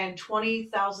and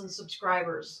 20,000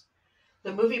 subscribers.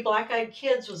 The movie Black-Eyed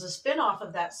Kids was a spin-off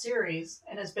of that series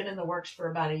and has been in the works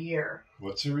for about a year.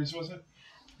 What series was it?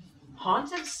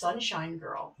 Haunted Sunshine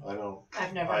Girl.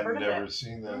 I've never heard of it. I've never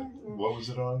seen that. Mm-hmm. What was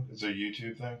it on? Is it a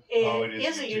YouTube thing? It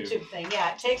is a YouTube thing,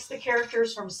 yeah. It takes the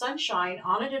characters from Sunshine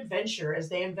on an adventure as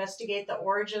they investigate the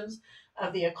origins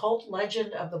of the occult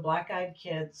legend of the Black-Eyed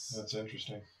Kids. That's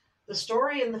interesting. The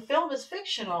story in the film is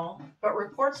fictional, but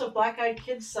reports of Black-Eyed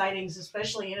Kids sightings,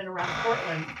 especially in and around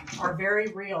Portland, are very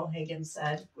real, Hagan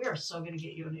said. We are so going to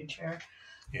get you a new chair.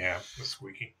 Yeah, the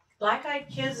squeaky. Black-Eyed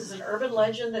Kids is an urban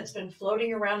legend that's been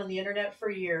floating around on the internet for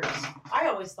years. I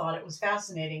always thought it was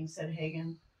fascinating, said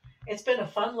Hagan. It's been a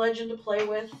fun legend to play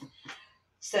with,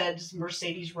 said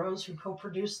Mercedes Rose, who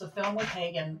co-produced the film with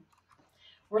Hagan.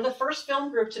 We're the first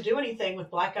film group to do anything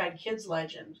with Black-Eyed Kids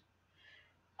legend.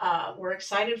 We're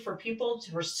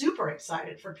super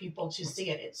excited for people to see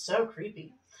it. It's so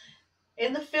creepy.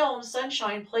 In the film,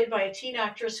 Sunshine, played by a teen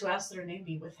actress who asked that her name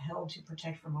be withheld to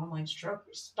protect from online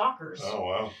stalkers. Oh,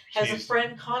 wow. Has a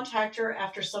friend contact her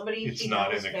after somebody he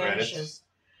knows vanishes. Credits.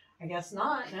 I guess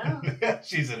not, no.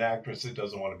 She's an actress that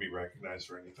doesn't want to be recognized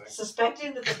for anything.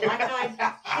 Suspecting that the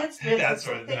Black-Eyed Kids bit has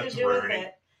something to do with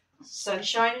it,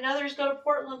 Sunshine and others go to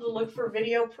Portland to look for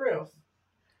video proof.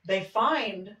 They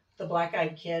find the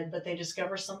Black-Eyed Kid, but they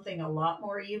discover something a lot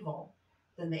more evil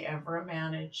than they ever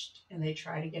managed, and they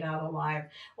try to get out alive.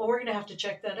 Well, we're going to have to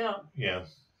check that out. Yeah.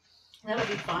 That'll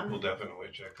be fun. We'll definitely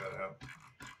check that out.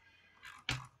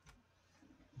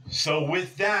 So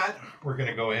with that, we're going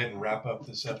to go ahead and wrap up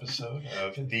this episode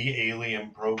of the Alien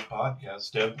Probe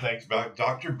Podcast. Deb, thanks.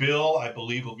 Dr. Bill, I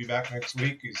believe, will be back next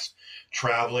week. He's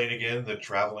traveling again, the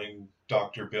traveling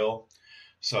Dr. Bill.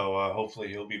 So hopefully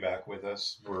he'll be back with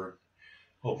us. We're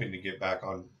hoping to get back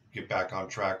on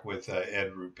track with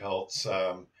Ed Ruppelt's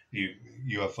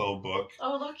UFO book.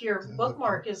 Oh, look, your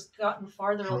bookmark has gotten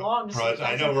farther along.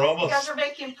 I know, we're almost... You guys are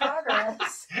making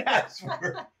progress.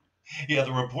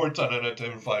 The reports on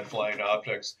unidentified flying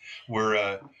objects.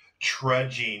 We're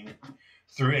trudging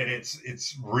through, and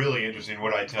it's really interesting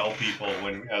what I tell people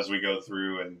as we go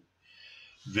through and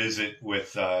visit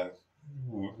with...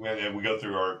 when we go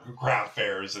through our craft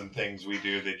fairs and things we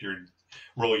do, that you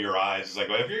roll your eyes. It's like,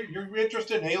 well, if you're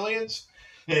interested in aliens,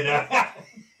 and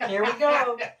here we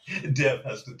go. Deb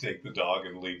has to take the dog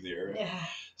and leave the area. Yeah.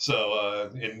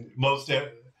 So,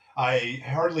 I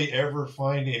hardly ever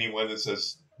find anyone that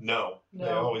says no. They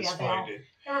always find it.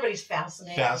 Everybody's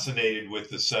fascinated. Fascinated with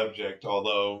the subject,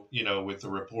 although with the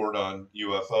report on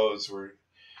UFOs,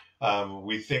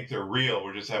 we think they're real.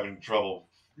 We're just having trouble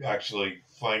actually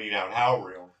finding out how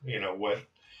real.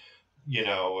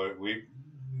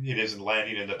 It isn't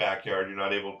landing in the backyard. You're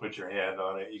not able to put your hand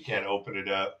on it. You can't open it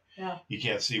up. Yeah. You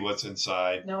can't see what's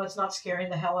inside. No, it's not scaring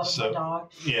the hell out of the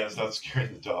dog. Yeah, it's not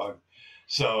scaring the dog.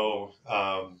 So,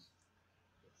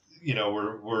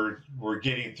 we're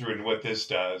getting through, and what this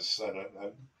does,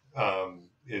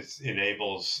 it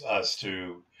enables us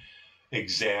to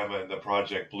examine the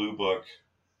Project Blue Book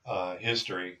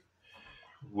history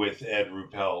with Ed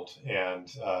Ruppelt and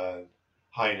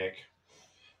Hynek,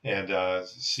 and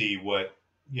see what,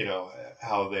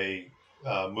 how they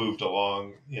moved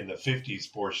along in the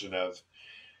 50s portion of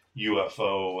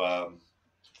UFO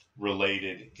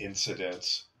related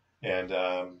incidents, and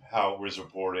how it was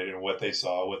reported and what they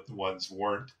saw, what the ones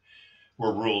were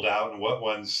ruled out, and what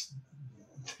ones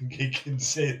they can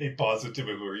say they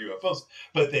positively were UFOs,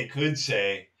 but they could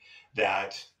say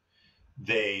that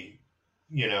they,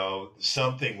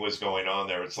 something was going on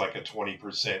there. It's like a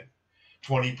 20%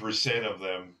 of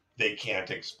them they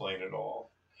can't explain at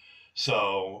all.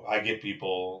 So I get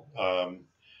people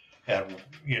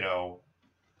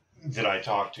that I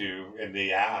talk to, and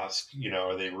they ask,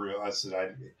 or they realize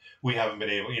that we haven't been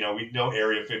able, we know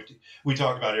Area 50. We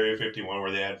talked about Area 51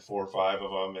 where they had 4 or 5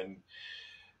 of them, and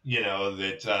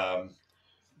that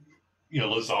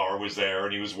Lazar was there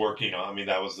and he was working on. I mean,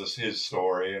 that was his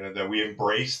story, and that we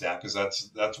embrace that because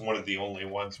that's one of the only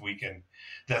ones we can.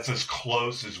 That's as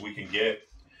close as we can get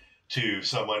to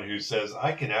someone who says,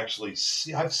 I can actually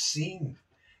see. I've seen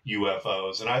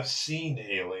UFOs and I've seen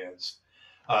aliens.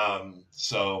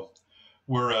 So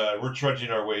we're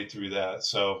trudging our way through that.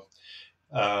 So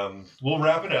we'll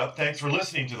wrap it up. Thanks for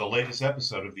listening to the latest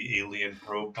episode of the Alien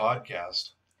Probe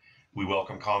Podcast. We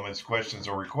welcome comments, questions,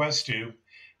 or requests to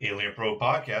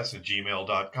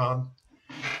alienprobepodcast@gmail.com.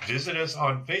 Visit us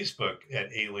on Facebook at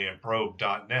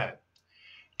alienprobe.net,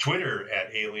 Twitter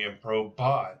at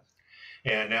alienprobepod.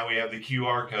 And now we have the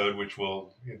QR code, which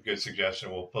will, good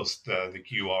suggestion, we'll post the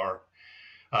QR.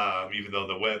 Even though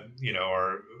the web,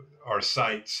 our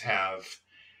sites have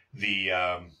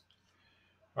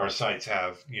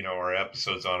our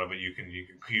episodes on it, but you can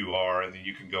QR, and then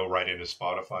you can go right into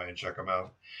Spotify and check them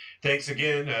out. Thanks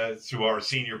again to our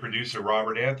senior producer,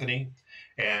 Robert Anthony,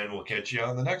 and we'll catch you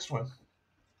on the next one.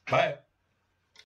 Bye.